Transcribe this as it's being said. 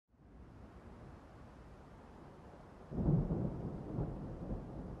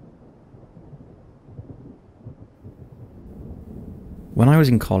When I was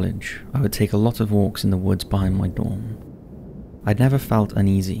in college, I would take a lot of walks in the woods behind my dorm. I'd never felt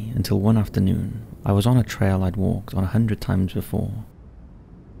uneasy until one afternoon I was on a trail I'd walked on 100 times before.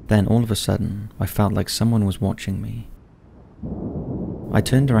 Then all of a sudden, I felt like someone was watching me. I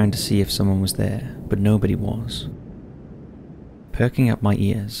turned around to see if someone was there, but nobody was. Perking up my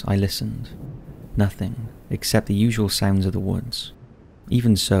ears, I listened. Nothing, except the usual sounds of the woods.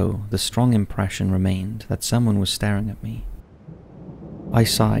 Even so, the strong impression remained that someone was staring at me. I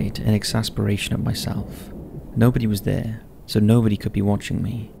sighed in exasperation at myself. Nobody was there, so nobody could be watching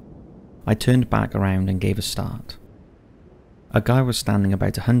me. I turned back around and gave a start. A guy was standing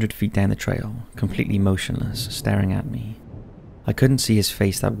about 100 feet down the trail, completely motionless, staring at me. I couldn't see his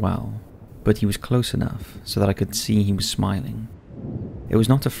face that well, but he was close enough so that I could see he was smiling. It was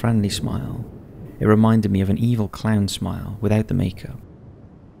not a friendly smile. It reminded me of an evil clown smile without the makeup.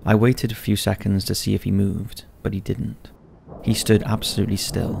 I waited a few seconds to see if he moved, but he didn't. He stood absolutely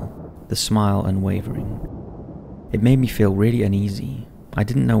still, the smile unwavering. It made me feel really uneasy. I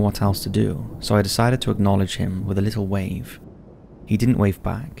didn't know what else to do, so I decided to acknowledge him with a little wave. He didn't wave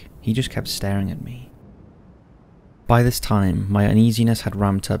back, he just kept staring at me. By this time, my uneasiness had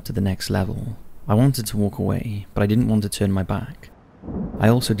ramped up to the next level. I wanted to walk away, but I didn't want to turn my back. I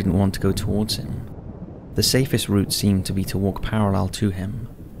also didn't want to go towards him. The safest route seemed to be to walk parallel to him.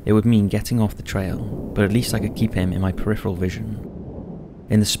 It would mean getting off the trail, but at least I could keep him in my peripheral vision.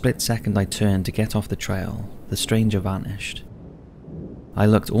 In the split second I turned to get off the trail, the stranger vanished. I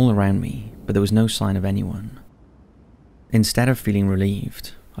looked all around me, but there was no sign of anyone. Instead of feeling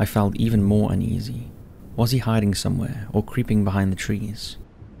relieved, I felt even more uneasy. Was he hiding somewhere or creeping behind the trees?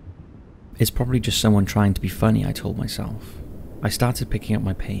 It's probably just someone trying to be funny, I told myself. I started picking up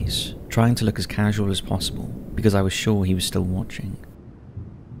my pace, trying to look as casual as possible, because I was sure he was still watching.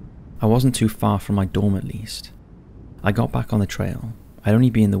 I wasn't too far from my dorm at least. I got back on the trail. I'd only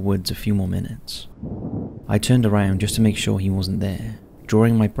be in the woods a few more minutes. I turned around just to make sure he wasn't there.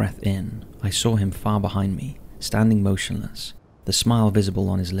 Drawing my breath in, I saw him far behind me, standing motionless, the smile visible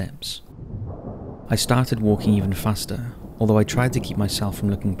on his lips. I started walking even faster, although I tried to keep myself from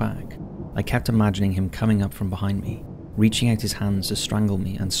looking back. I kept imagining him coming up from behind me, reaching out his hands to strangle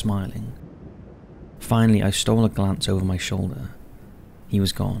me and smiling. Finally, I stole a glance over my shoulder. He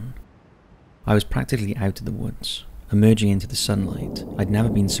was gone. I was practically out of the woods, emerging into the sunlight. I'd never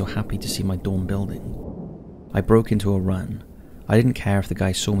been so happy to see my dorm building. I broke into a run. I didn't care if the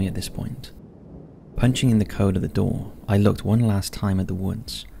guy saw me at this point. Punching in the code of the door, I looked one last time at the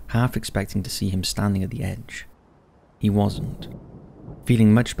woods, half expecting to see him standing at the edge. He wasn't.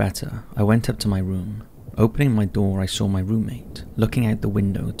 Feeling much better, I went up to my room. Opening my door, I saw my roommate, looking out the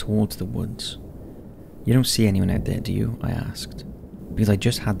window towards the woods. "You don't see anyone out there, do you?" I asked, because I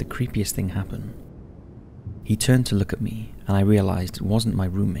just had the creepiest thing happen. He turned to look at me, and I realized it wasn't my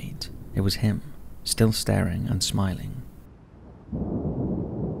roommate, it was him, still staring and smiling.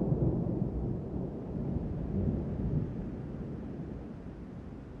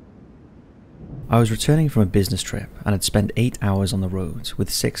 I was returning from a business trip and had spent 8 hours on the road with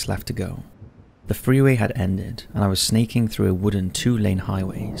 6 left to go. The freeway had ended and I was snaking through a wooden 2-lane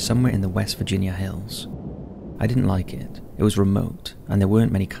highway somewhere in the West Virginia hills. I didn't like it. It was remote and there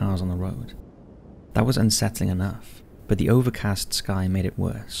weren't many cars on the road. That was unsettling enough, but the overcast sky made it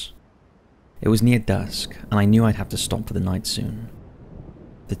worse. It was near dusk and I knew I'd have to stop for the night soon.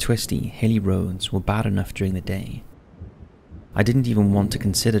 The twisty, hilly roads were bad enough during the day. I didn't even want to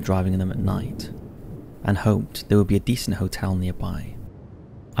consider driving them at night, and hoped there would be a decent hotel nearby.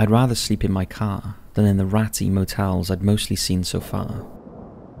 I'd rather sleep in my car than in the ratty motels I'd mostly seen so far.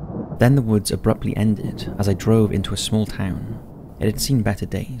 Then the woods abruptly ended as I drove into a small town. It had seen better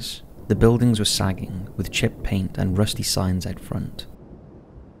days. The buildings were sagging, with chipped paint and rusty signs out front.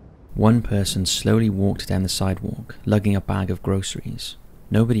 One person slowly walked down the sidewalk, lugging a bag of groceries.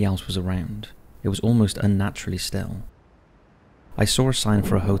 Nobody else was around. It was almost unnaturally still. I saw a sign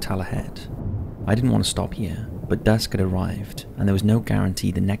for a hotel ahead. I didn't want to stop here, but dusk had arrived, and there was no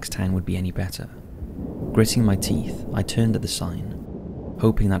guarantee the next town would be any better. Gritting my teeth, I turned at the sign,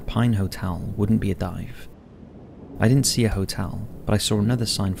 hoping that Pine Hotel wouldn't be a dive. I didn't see a hotel, but I saw another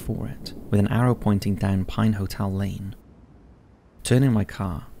sign for it, with an arrow pointing down Pine Hotel Lane. Turning my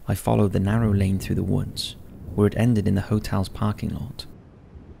car, I followed the narrow lane through the woods, where it ended in the hotel's parking lot.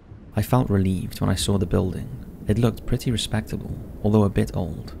 I felt relieved when I saw the building. It looked pretty respectable, although a bit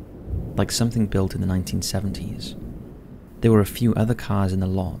old, like something built in the 1970s. There were a few other cars in the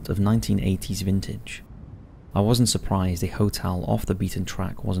lot of 1980s vintage. I wasn't surprised a hotel off the beaten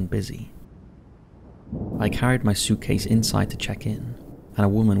track wasn't busy. I carried my suitcase inside to check in. and a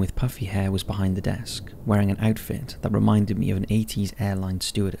woman with puffy hair was behind the desk, wearing an outfit that reminded me of an 80s airline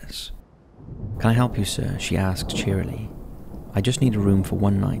stewardess. "Can I help you, sir?" she asked cheerily. "I just need a room for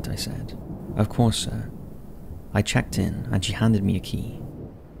one night," I said. "Of course, sir." I checked in, and she handed me a key.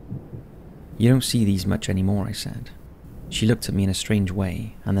 "You don't see these much anymore," I said. She looked at me in a strange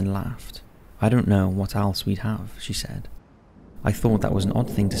way, and then laughed. "I don't know what else we'd have," she said. I thought that was an odd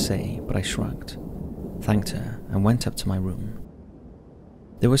thing to say, but I shrugged, thanked her, and went up to my room.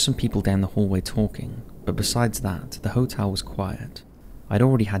 There were some people down the hallway talking, but besides that, the hotel was quiet. I'd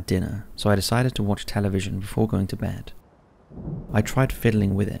already had dinner, so I decided to watch television before going to bed. I tried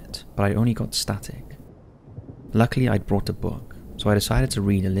fiddling with it, but I only got static. Luckily, I'd brought a book, so I decided to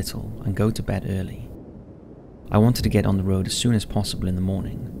read a little and go to bed early. I wanted to get on the road as soon as possible in the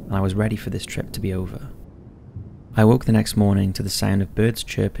morning, and I was ready for this trip to be over. I woke the next morning to the sound of birds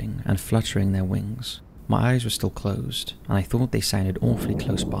chirping and fluttering their wings. My eyes were still closed, and I thought they sounded awfully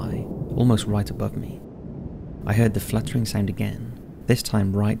close by, almost right above me. I heard the fluttering sound again, this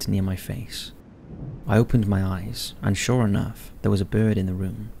time right near my face. I opened my eyes, and sure enough, there was a bird in the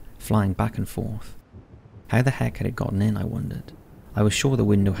room, flying back and forth. How the heck had it gotten in, I wondered. I was sure the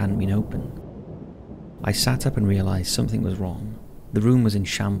window hadn't been open. I sat up and realized something was wrong. The room was in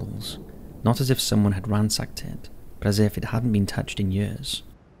shambles, not as if someone had ransacked it, but as if it hadn't been touched in years.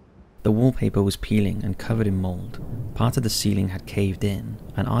 The wallpaper was peeling and covered in mold, part of the ceiling had caved in,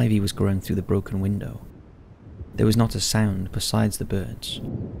 and ivy was growing through the broken window. There was not a sound besides the birds.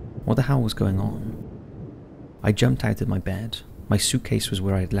 What the hell was going on? I jumped out of my bed. My suitcase was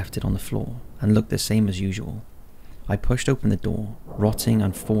where I had left it on the floor, and looked the same as usual. I pushed open the door, rotting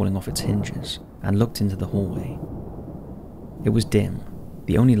and falling off its hinges, and looked into the hallway. It was dim,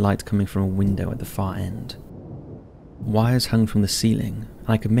 the only light coming from a window at the far end. Wires hung from the ceiling, and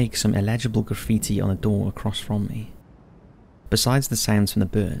I could make some illegible graffiti on the door across from me. Besides the sounds from the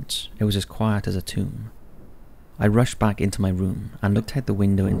birds, it was as quiet as a tomb. I rushed back into my room and looked out the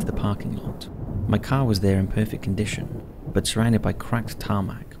window into the parking lot. My car was there in perfect condition, but surrounded by cracked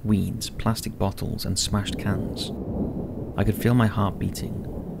tarmac, weeds, plastic bottles, and smashed cans. I could feel my heart beating.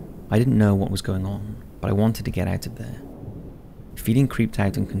 I didn't know what was going on, but I wanted to get out of there. Feeling creeped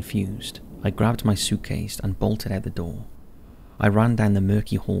out and confused, I grabbed my suitcase and bolted out the door. I ran down the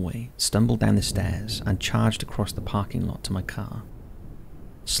murky hallway, stumbled down the stairs, and charged across the parking lot to my car.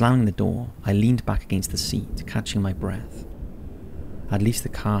 Slamming the door, I leaned back against the seat, catching my breath. At least the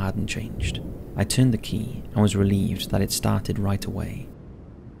car hadn't changed. I turned the key and was relieved that it started right away.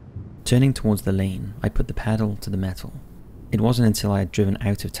 Turning towards the lane, I put the pedal to the metal. It wasn't until I had driven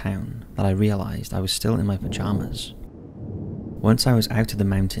out of town that I realized I was still in my pajamas. Once I was out of the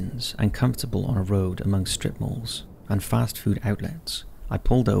mountains and comfortable on a road among strip malls and fast food outlets, I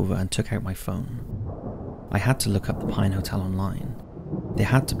pulled over and took out my phone. I had to look up the Pine Hotel online. There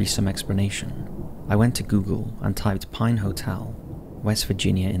had to be some explanation. I went to Google and typed Pine Hotel, West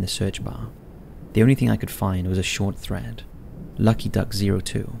Virginia in the search bar. The only thing I could find was a short thread, Lucky Duck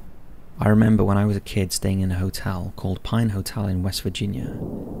 02. I remember when I was a kid staying in a hotel called Pine Hotel in West Virginia,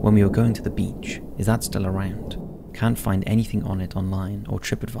 when we were going to the beach. Is that still around? Can't find anything on it online or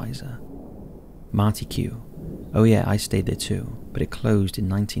TripAdvisor. Marty Q. Oh yeah, I stayed there too, but it closed in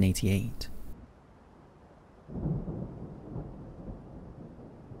 1988.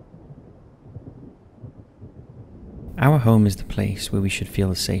 Our home is the place where we should feel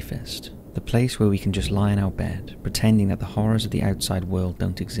the safest, the place where we can just lie in our bed, pretending that the horrors of the outside world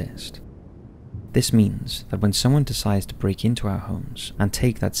don't exist. This means that when someone decides to break into our homes and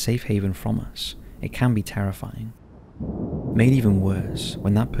take that safe haven from us, it can be terrifying. Made even worse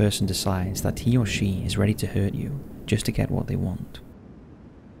when that person decides that he or she is ready to hurt you just to get what they want.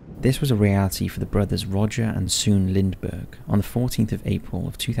 This was a reality for the brothers Roger and Sune Lindberg on the 14th of April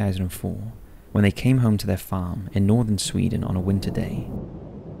of 2004, when they came home to their farm in northern Sweden on a winter day.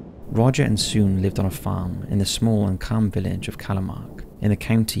 Roger and Sune lived on a farm in the small and calm village of Kalamark in the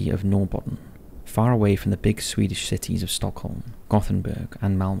county of Norrbotten, far away from the big Swedish cities of Stockholm, Gothenburg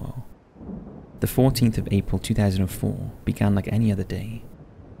and Malmö. The 14th of April 2004 began like any other day.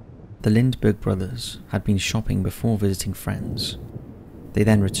 The Lindberg brothers had been shopping before visiting friends. They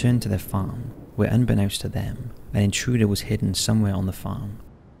then returned to their farm, where unbeknownst to them, an intruder was hidden somewhere on the farm.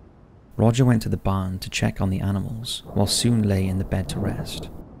 Roger went to the barn to check on the animals, while Sune lay in the bed to rest.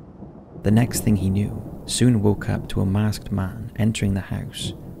 The next thing he knew, Sune woke up to a masked man entering the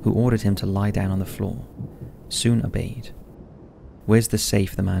house, who ordered him to lie down on the floor. Sune obeyed. "Where's the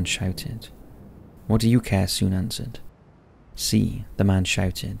safe?" the man shouted. "What do you care?" Sune answered. "See," the man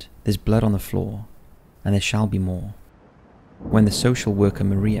shouted, "there's blood on the floor, and there shall be more." when the social worker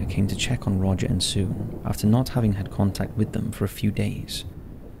Maria came to check on Roger and Sue after not having had contact with them for a few days.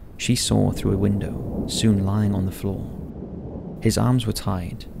 She saw through a window Sue lying on the floor. His arms were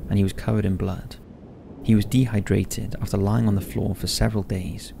tied and he was covered in blood. He was dehydrated after lying on the floor for several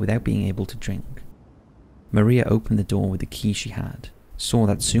days without being able to drink. Maria opened the door with the key she had, saw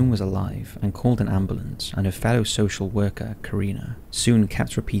that Sue was alive and called an ambulance, and her fellow social worker, Karina, soon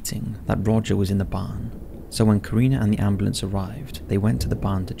kept repeating that Roger was in the barn. So when Karina and the ambulance arrived, they went to the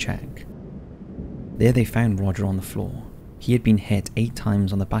barn to check. There they found Roger on the floor. He had been hit 8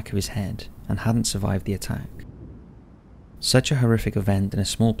 times on the back of his head and hadn't survived the attack. Such a horrific event in a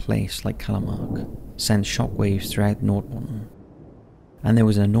small place like Kalamark sent shockwaves throughout Nordborn, and there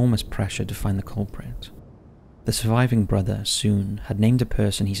was an enormous pressure to find the culprit. The surviving brother soon had named a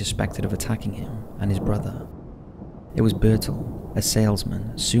person he suspected of attacking him and his brother. It was Bertel, a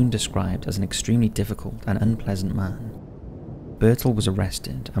salesman soon described as an extremely difficult and unpleasant man. Bertel was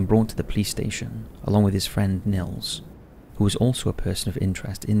arrested and brought to the police station along with his friend Nils, who was also a person of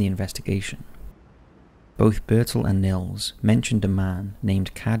interest in the investigation. Both Bertel and Nils mentioned a man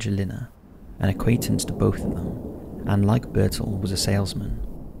named Candlelight, an acquaintance to both of them, and like Bertel was a salesman.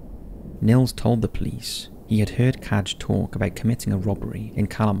 Nils told the police he had heard Kaj talk about committing a robbery in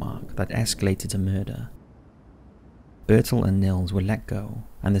Kalamark that escalated to murder. Bertel and Nils were let go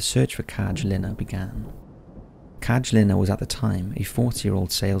and the search for Candlelight began. Candlelight was at the time a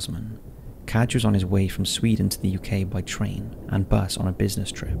 40-year-old salesman. Kaj was on his way from Sweden to the UK by train and bus on a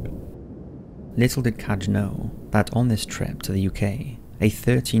business trip. Little did Kaj know that on this trip to the UK, a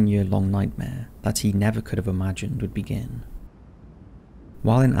 13-year-long nightmare that he never could have imagined would begin.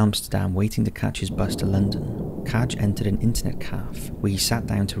 While in Amsterdam waiting to catch his bus to London, Kaj entered an internet cafe where he sat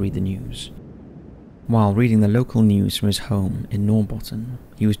down to read the news. While reading the local news from his home in Norrbotten,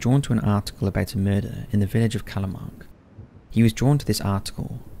 he was drawn to an article about a murder in the village of Kalamark. He was drawn to this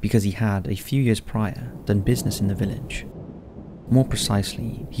article because he had, a few years prior, done business in the village. More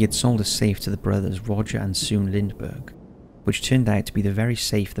precisely, he had sold a safe to the brothers Roger and Sue Lindberg, which turned out to be the very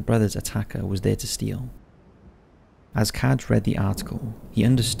safe the brothers' attacker was there to steal. As Kaj read the article, he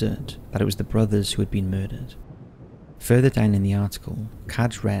understood that it was the brothers who had been murdered. Further down in the article,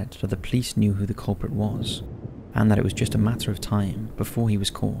 Kaj read that the police knew who the culprit was, and that it was just a matter of time before he was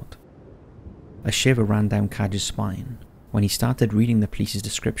caught. A shiver ran down Kaj's spine when he started reading the police's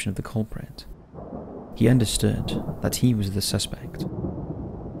description of the culprit. He understood that he was the suspect.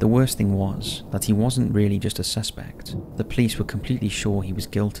 The worst thing was that he wasn't really just a suspect. The police were completely sure he was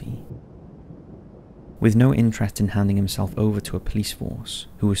guilty. With no interest in handing himself over to a police force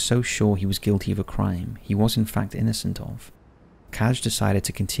who was so sure he was guilty of a crime he was in fact innocent of, Kaj decided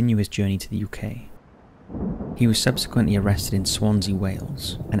to continue his journey to the UK. He was subsequently arrested in Swansea,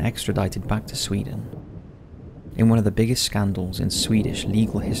 Wales, and extradited back to Sweden. In one of the biggest scandals in Swedish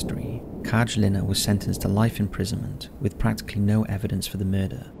legal history, Candlelight was sentenced to life imprisonment with practically no evidence for the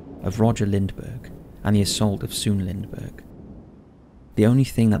murder of Roger Lindberg and the assault of Sue Lindberg. The only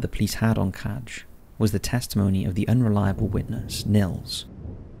thing that the police had on Kaj was the testimony of the unreliable witness, Nils,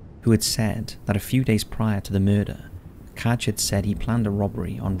 who had said that a few days prior to the murder, Kaj had said he planned a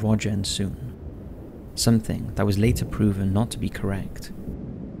robbery on Roger and Sue, something that was later proven not to be correct.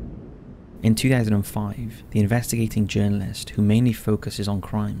 In 2005, the investigating journalist who mainly focuses on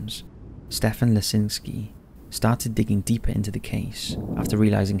crimes, Stefan Lesinski, started digging deeper into the case after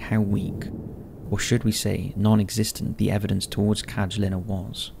realizing how weak, or should we say non-existent, the evidence towards Candlelight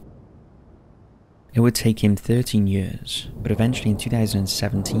was. It would take him 13 years, but eventually in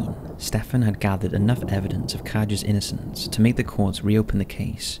 2017, Stefan had gathered enough evidence of Kaj's innocence to make the courts reopen the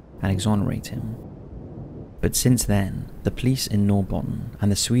case and exonerate him. But since then, the police in Norrbotten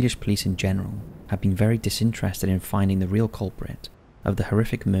and the Swedish police in general have been very disinterested in finding the real culprit of the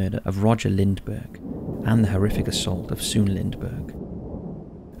horrific murder of Roger Lindberg and the horrific assault of Sue Lindberg.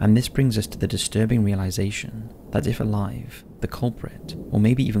 And this brings us to the disturbing realization that if alive, the culprit, or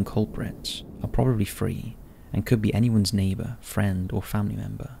maybe even culprits, are probably free and could be anyone's neighbour, friend or family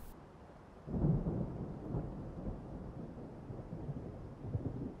member.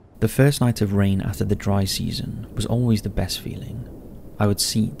 The first night of rain after the dry season was always the best feeling. I would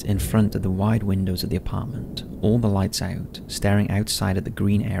sit in front of the wide windows of the apartment, all the lights out, staring outside at the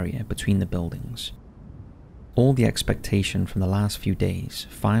green area between the buildings. All the expectation from the last few days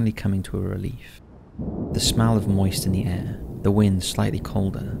finally coming to a relief. The smell of moist in the air, the wind slightly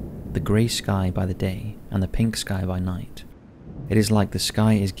colder, the grey sky by the day and the pink sky by night. It is like the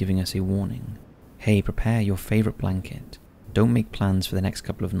sky is giving us a warning. Hey, prepare your favourite blanket. Don't make plans for the next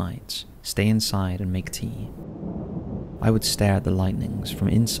couple of nights. Stay inside and make tea. I would stare at the lightnings from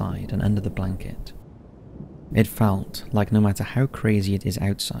inside and under the blanket. It felt like no matter how crazy it is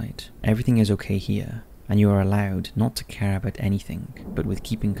outside, everything is okay here, and you are allowed not to care about anything but with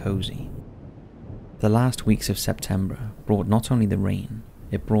keeping cozy. The last weeks of September brought not only the rain,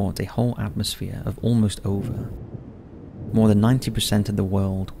 it brought a whole atmosphere of almost over. More than 90% of the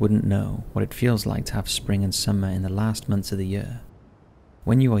world wouldn't know what it feels like to have spring and summer in the last months of the year.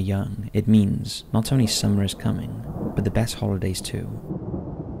 When you are young, it means not only summer is coming, but the best holidays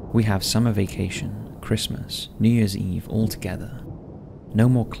too. We have summer vacation, Christmas, New Year's Eve all together. No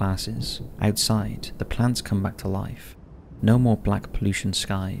more classes, outside the plants come back to life, no more black pollution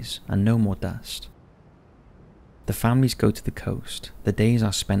skies, and no more dust. The families go to the coast, the days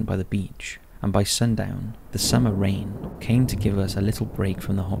are spent by the beach, and by sundown, the summer rain came to give us a little break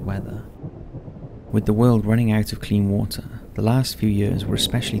from the hot weather. With the world running out of clean water, the last few years were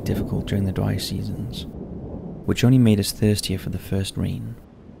especially difficult during the dry seasons, which only made us thirstier for the first rain.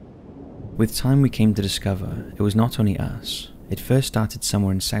 With time we came to discover it was not only us. It first started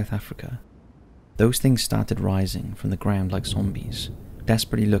somewhere in South Africa. Those things started rising from the ground like zombies,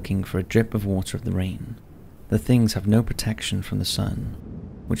 desperately looking for a drip of water of the rain. The things have no protection from the sun,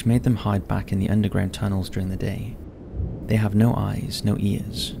 which made them hide back in the underground tunnels during the day. They have no eyes, no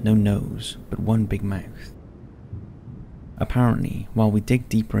ears, no nose, but one big mouth. Apparently, while we dig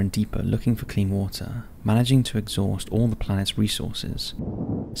deeper and deeper looking for clean water, managing to exhaust all the planet's resources,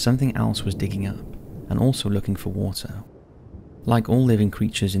 something else was digging up, and also looking for water. Like all living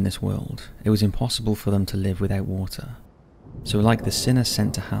creatures in this world, it was impossible for them to live without water. So like the sinner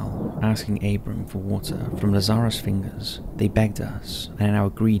sent to hell, asking Abram for water from Lazarus' fingers, they begged us, and in our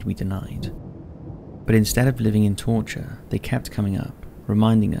greed we denied. But instead of living in torture, they kept coming up,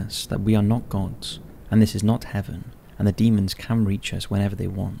 reminding us that we are not gods, and this is not heaven, and the demons can reach us whenever they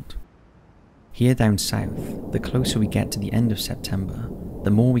want. Here down south, the closer we get to the end of September,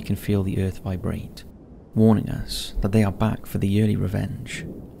 the more we can feel the earth vibrate, warning us that they are back for the yearly revenge.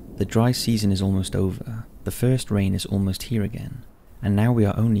 The dry season is almost over, the first rain is almost here again, and now we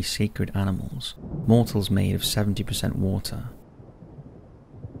are only sacred animals, mortals made of 70% water.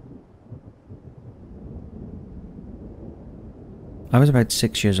 I was about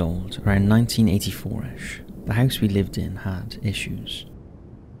 6 years old, around 1984-ish. The house we lived in had issues.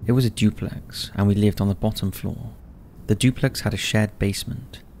 It was a duplex, and we lived on the bottom floor. The duplex had a shared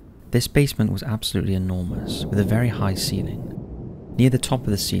basement. This basement was absolutely enormous, with a very high ceiling. Near the top of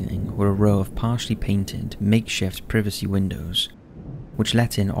the ceiling were a row of partially painted, makeshift privacy windows, which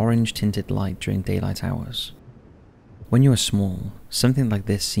let in orange-tinted light during daylight hours. When you are small, something like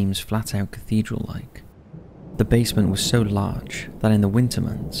this seems flat-out cathedral-like. The basement was so large that in the winter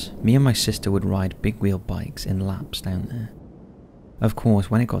months, me and my sister would ride big-wheel bikes in laps down there. Of course,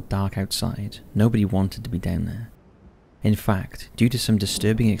 when it got dark outside, nobody wanted to be down there. In fact, due to some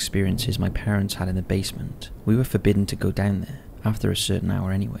disturbing experiences my parents had in the basement, we were forbidden to go down there after a certain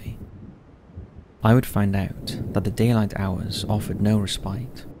hour anyway. I would find out that the daylight hours offered no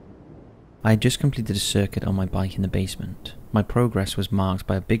respite. I had just completed a circuit on my bike in the basement. My progress was marked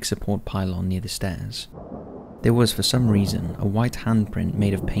by a big support pylon near the stairs. There was, for some reason, a white handprint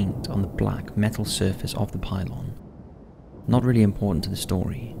made of paint on the black metal surface of the pylon. Not really important to the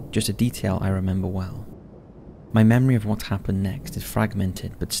story, just a detail I remember well. My memory of what happened next is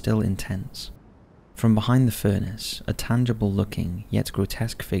fragmented but still intense. From behind the furnace, a tangible-looking yet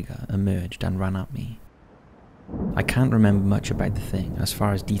grotesque figure emerged and ran at me. I can't remember much about the thing as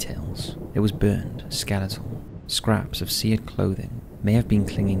far as details. It was burned, skeletal. Scraps of seared clothing may have been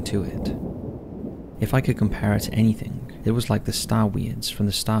clinging to it. If I could compare it to anything, it was like the Star Weirds from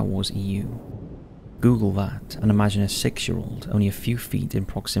the Star Wars EU. Google that and imagine a 6-year-old only a few feet in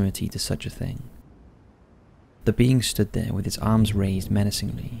proximity to such a thing. The being stood there with its arms raised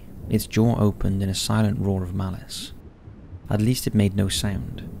menacingly, its jaw opened in a silent roar of malice. At least it made no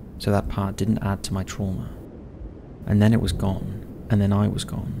sound, so that part didn't add to my trauma. And then it was gone, and then I was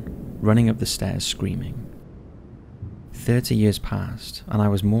gone, running up the stairs screaming. 30 years passed, and I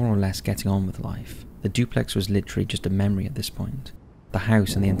was more or less getting on with life. The duplex was literally just a memory at this point. The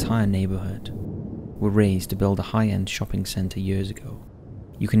house and the entire neighbourhood were raised to build a high-end shopping centre years ago.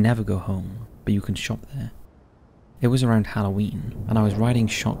 You can never go home, but you can shop there. It was around Halloween, and I was riding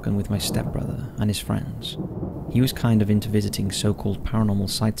shotgun with my stepbrother and his friends. He was kind of into visiting so-called paranormal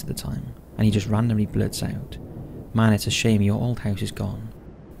sites at the time, and he just randomly blurts out, "Man, it's a shame your old house is gone.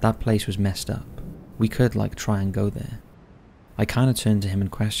 That place was messed up. We could, try and go there." I kinda turned to him and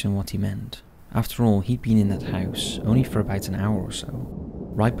questioned what he meant. After all, he'd been in that house only for about an hour or so,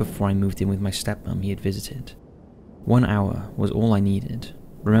 right before I moved in with my stepmom he had visited. 1 hour was all I needed.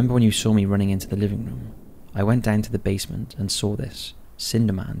 Remember when you saw me running into the living room? I went down to the basement and saw this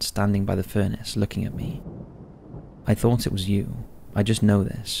Cinderman standing by the furnace looking at me. I thought it was you. I just know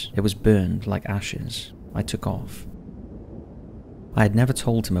this. It was burned like ashes. I took off. I had never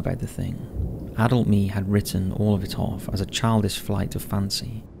told him about the thing. Adult me had written all of it off as a childish flight of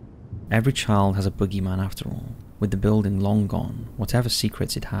fancy. Every child has a boogeyman after all. With the building long gone, whatever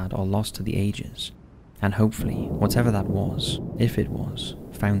secrets it had are lost to the ages, and hopefully, whatever that was, if it was,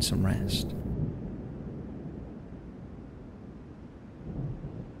 found some rest.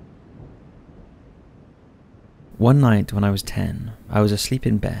 One night when I was 10, I was asleep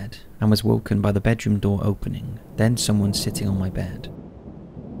in bed and was woken by the bedroom door opening, then someone sitting on my bed.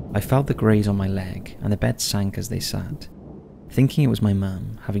 I felt the graze on my leg and the bed sank as they sat. Thinking it was my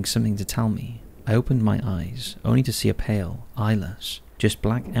mum having something to tell me, I opened my eyes only to see a pale, eyeless, just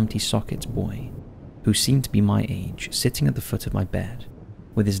black empty sockets boy, who seemed to be my age, sitting at the foot of my bed,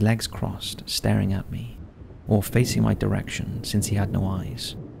 with his legs crossed, staring at me, or facing my direction since he had no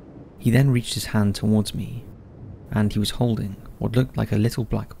eyes. He then reached his hand towards me, and he was holding what looked like a little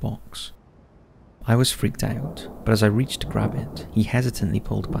black box. I was freaked out, but as I reached to grab it, he hesitantly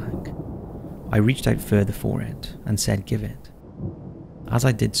pulled back. I reached out further for it and said, "Give it." As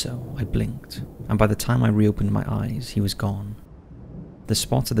I did so, I blinked, and by the time I reopened my eyes, he was gone. The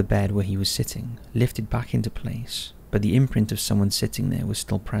spot of the bed where he was sitting lifted back into place, but the imprint of someone sitting there was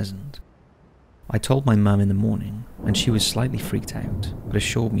still present. I told my mum in the morning, and she was slightly freaked out, but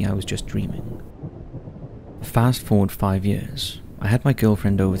assured me I was just dreaming. Fast forward 5 years, I had my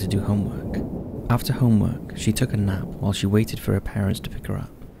girlfriend over to do homework. After homework, she took a nap while she waited for her parents to pick her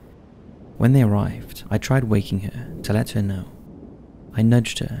up. When they arrived, I tried waking her to let her know. I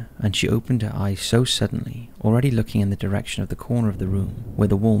nudged her, and she opened her eyes so suddenly, already looking in the direction of the corner of the room where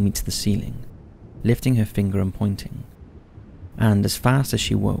the wall meets the ceiling, lifting her finger and pointing. And as fast as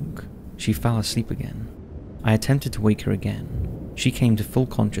she woke, she fell asleep again. I attempted to wake her again. She came to full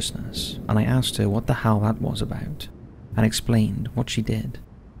consciousness, and I asked her what the hell that was about, and explained what she did.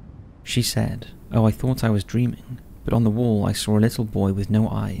 She said, "Oh, I thought I was dreaming, but on the wall I saw a little boy with no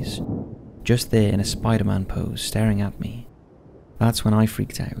eyes, just there in a Spider-Man pose staring at me." That's when I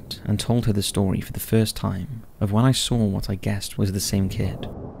freaked out and told her the story for the first time of when I saw what I guessed was the same kid.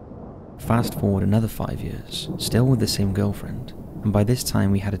 Fast forward another 5 years, still with the same girlfriend, and by this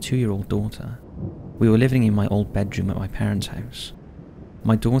time we had a 2-year-old daughter. We were living in my old bedroom at my parents' house.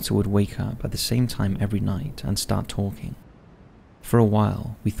 My daughter would wake up at the same time every night and start talking. For a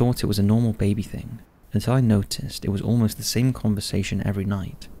while, we thought it was a normal baby thing, until I noticed it was almost the same conversation every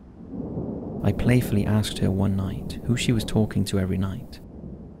night. I playfully asked her one night who she was talking to every night.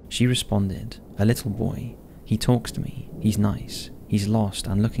 She responded, "A little boy. He talks to me. He's nice. He's lost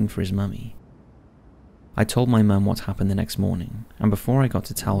and looking for his mummy." I told my mum what happened the next morning, and before I got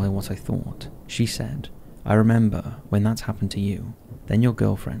to tell her what I thought, she said, "I remember when that happened to you, then your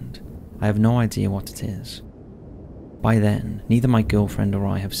girlfriend. I have no idea what it is." By then, neither my girlfriend or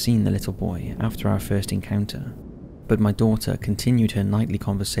I have seen the little boy after our first encounter, but my daughter continued her nightly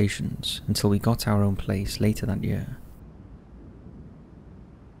conversations until we got our own place later that year.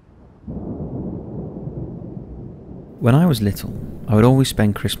 When I was little, I would always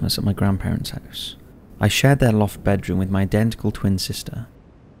spend Christmas at my grandparents' house. I shared their loft bedroom with my identical twin sister.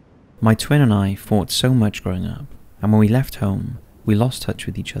 My twin and I fought so much growing up, and when we left home, we lost touch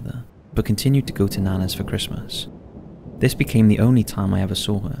with each other, but continued to go to Nana's for Christmas. This became the only time I ever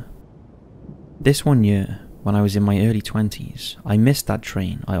saw her. This one year, when I was in my early 20s, I missed that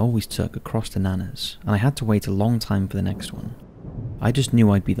train I always took across to Nana's, and I had to wait a long time for the next one. I just knew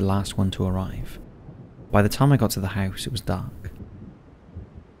I'd be the last one to arrive. By the time I got to the house, it was dark.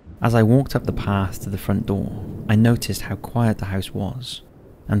 As I walked up the path to the front door, I noticed how quiet the house was,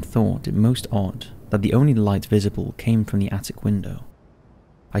 and thought it most odd that the only light visible came from the attic window.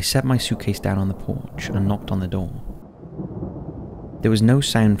 I set my suitcase down on the porch and knocked on the door. There was no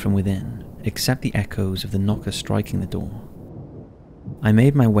sound from within, except the echoes of the knocker striking the door. I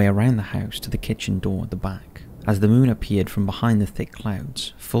made my way around the house to the kitchen door at the back, as the moon appeared from behind the thick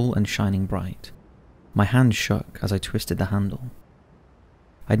clouds, full and shining bright. My hand shook as I twisted the handle.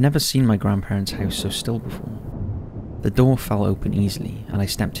 I'd never seen my grandparents' house so still before. The door fell open easily, and I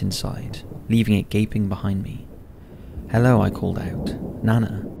stepped inside, leaving it gaping behind me. "Hello," I called out.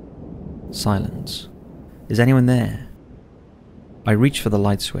 "Nana." Silence. "Is anyone there?" I reached for the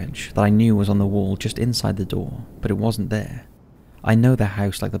light switch that I knew was on the wall just inside the door, but it wasn't there. I know their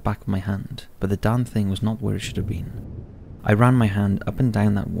house like the back of my hand, but the darn thing was not where it should have been. I ran my hand up and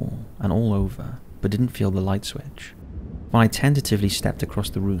down that wall, and all over, but didn't feel the light switch. When I tentatively stepped across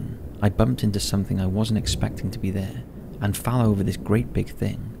the room, I bumped into something I wasn't expecting to be there, and fell over this great big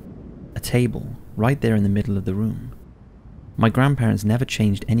thing. A table, right there in the middle of the room. My grandparents never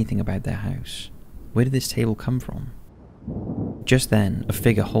changed anything about their house. Where did this table come from? Just then, a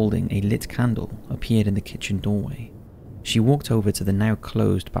figure holding a lit candle appeared in the kitchen doorway. She walked over to the now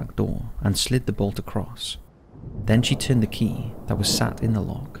closed back door and slid the bolt across. Then she turned the key that was sat in the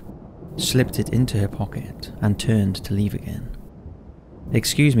lock, slipped it into her pocket, and turned to leave again.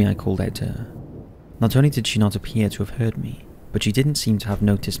 "Excuse me," I called out to her. Not only did she not appear to have heard me, but she didn't seem to have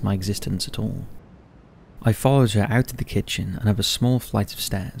noticed my existence at all. I followed her out of the kitchen and up a small flight of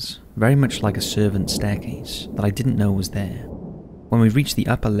stairs, very much like a servant's staircase, that I didn't know was there. When we reached the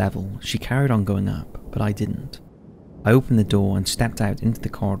upper level, she carried on going up, but I didn't. I opened the door and stepped out into the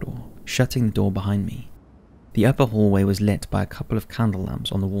corridor, shutting the door behind me. The upper hallway was lit by a couple of candle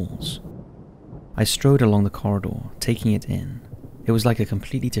lamps on the walls. I strode along the corridor, taking it in. It was like a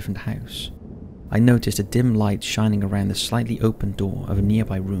completely different house. I noticed a dim light shining around the slightly open door of a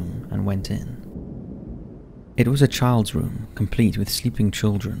nearby room and went in. It was a child's room, complete with sleeping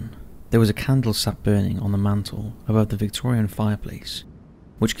children. There was a candle sat burning on the mantel above the Victorian fireplace,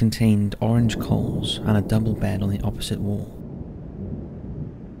 which contained orange coals, and a double bed on the opposite wall.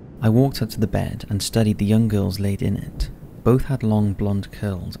 I walked up to the bed and studied the young girls laid in it. Both had long blonde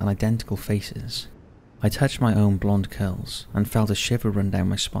curls and identical faces. I touched my own blonde curls and felt a shiver run down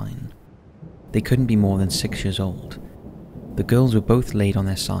my spine. They couldn't be more than 6 years old. The girls were both laid on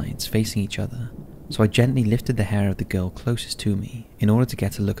their sides, facing each other, so I gently lifted the hair of the girl closest to me in order to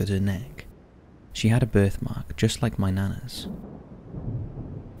get a look at her neck. She had a birthmark just like my Nana's.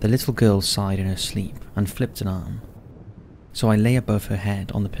 The little girl sighed in her sleep and flipped an arm, so I lay above her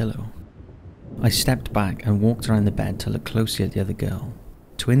head on the pillow. I stepped back and walked around the bed to look closely at the other girl.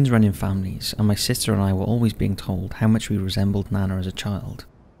 Twins run in families, and my sister and I were always being told how much we resembled Nana as a child,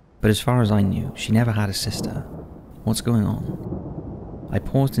 but as far as I knew, she never had a sister. What's going on? I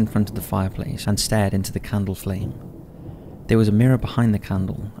paused in front of the fireplace and stared into the candle flame. There was a mirror behind the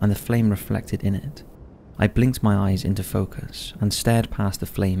candle, and the flame reflected in it. I blinked my eyes into focus and stared past the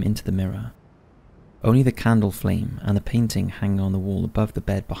flame into the mirror. Only the candle flame and the painting hanging on the wall above the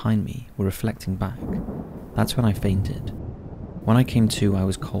bed behind me were reflecting back. That's when I fainted. When I came to, I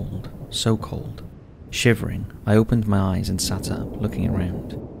was cold, so cold. Shivering, I opened my eyes and sat up, looking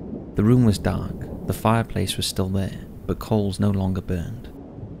around. The room was dark, the fireplace was still there, but coals no longer burned.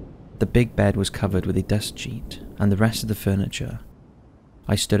 The big bed was covered with a dust sheet, and the rest of the furniture.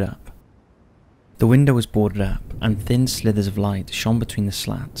 I stood up. The window was boarded up, and thin slithers of light shone between the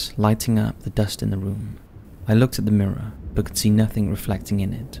slats, lighting up the dust in the room. I looked at the mirror, but could see nothing reflecting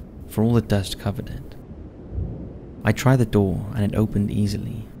in it, for all the dust covered it. I tried the door, and it opened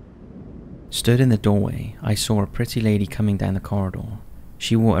easily. Stood in the doorway, I saw a pretty lady coming down the corridor.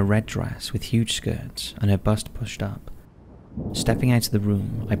 She wore a red dress with huge skirts, and her bust pushed up. Stepping out of the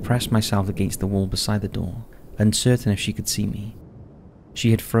room, I pressed myself against the wall beside the door, uncertain if she could see me.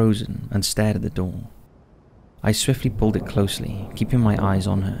 She had frozen and stared at the door. I swiftly pulled it closely, keeping my eyes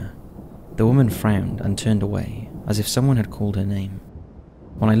on her. The woman frowned and turned away, as if someone had called her name.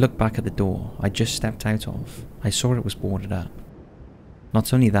 When I looked back at the door I just stepped out of, I saw it was boarded up.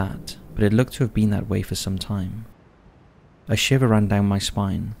 Not only that, but it looked to have been that way for some time. A shiver ran down my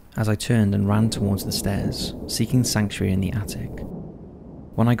spine as I turned and ran towards the stairs, seeking sanctuary in the attic.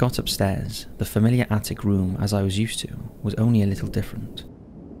 When I got upstairs, the familiar attic room as I was used to was only a little different.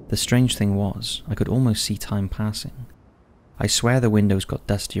 The strange thing was, I could almost see time passing. I swear the windows got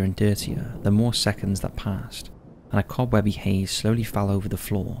dustier and dirtier the more seconds that passed, and a cobwebby haze slowly fell over the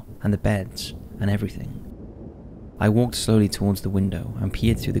floor and the beds and everything. I walked slowly towards the window and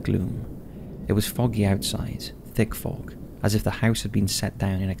peered through the gloom. It was foggy outside, thick fog, as if the house had been set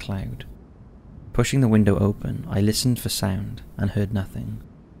down in a cloud. Pushing the window open, I listened for sound and heard nothing.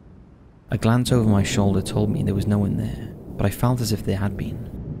 A glance over my shoulder told me there was no one there, but I felt as if there had been.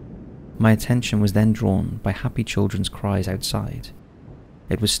 My attention was then drawn by happy children's cries outside.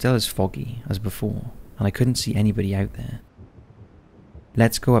 It was still as foggy as before, and I couldn't see anybody out there.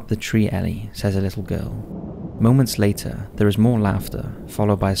 "Let's go up the tree, Ellie," says a little girl. Moments later, there is more laughter,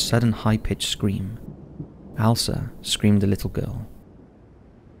 followed by a sudden high-pitched scream. "Elsa," screamed the little girl.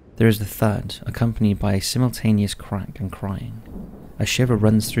 There is the thud, accompanied by a simultaneous crack and crying. A shiver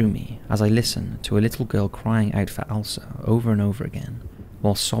runs through me as I listen to a little girl crying out for Elsa over and over again,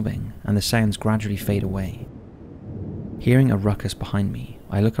 while sobbing, and the sounds gradually fade away. Hearing a ruckus behind me,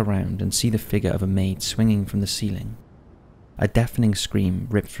 I look around and see the figure of a maid swinging from the ceiling. A deafening scream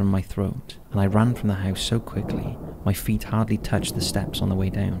ripped from my throat, and I ran from the house so quickly, my feet hardly touched the steps on the way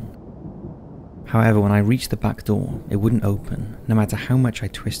down. However, when I reached the back door, it wouldn't open, no matter how much I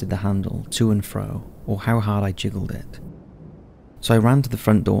twisted the handle to and fro, or how hard I jiggled it. So I ran to the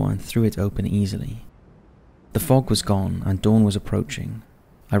front door and threw it open easily. The fog was gone and dawn was approaching.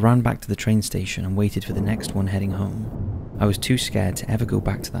 I ran back to the train station and waited for the next one heading home. I was too scared to ever go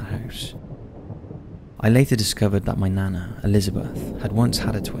back to that house. I later discovered that my nana, Elizabeth, had once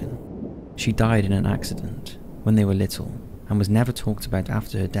had a twin. She died in an accident when they were little and was never talked about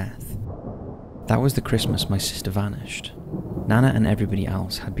after her death. That was the Christmas my sister vanished. Nana and everybody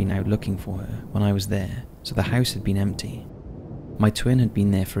else had been out looking for her when I was there, so the house had been empty. My twin had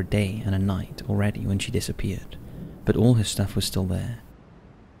been there for a day and a night already when she disappeared, but all her stuff was still there.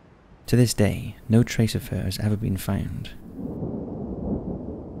 To this day, no trace of her has ever been found,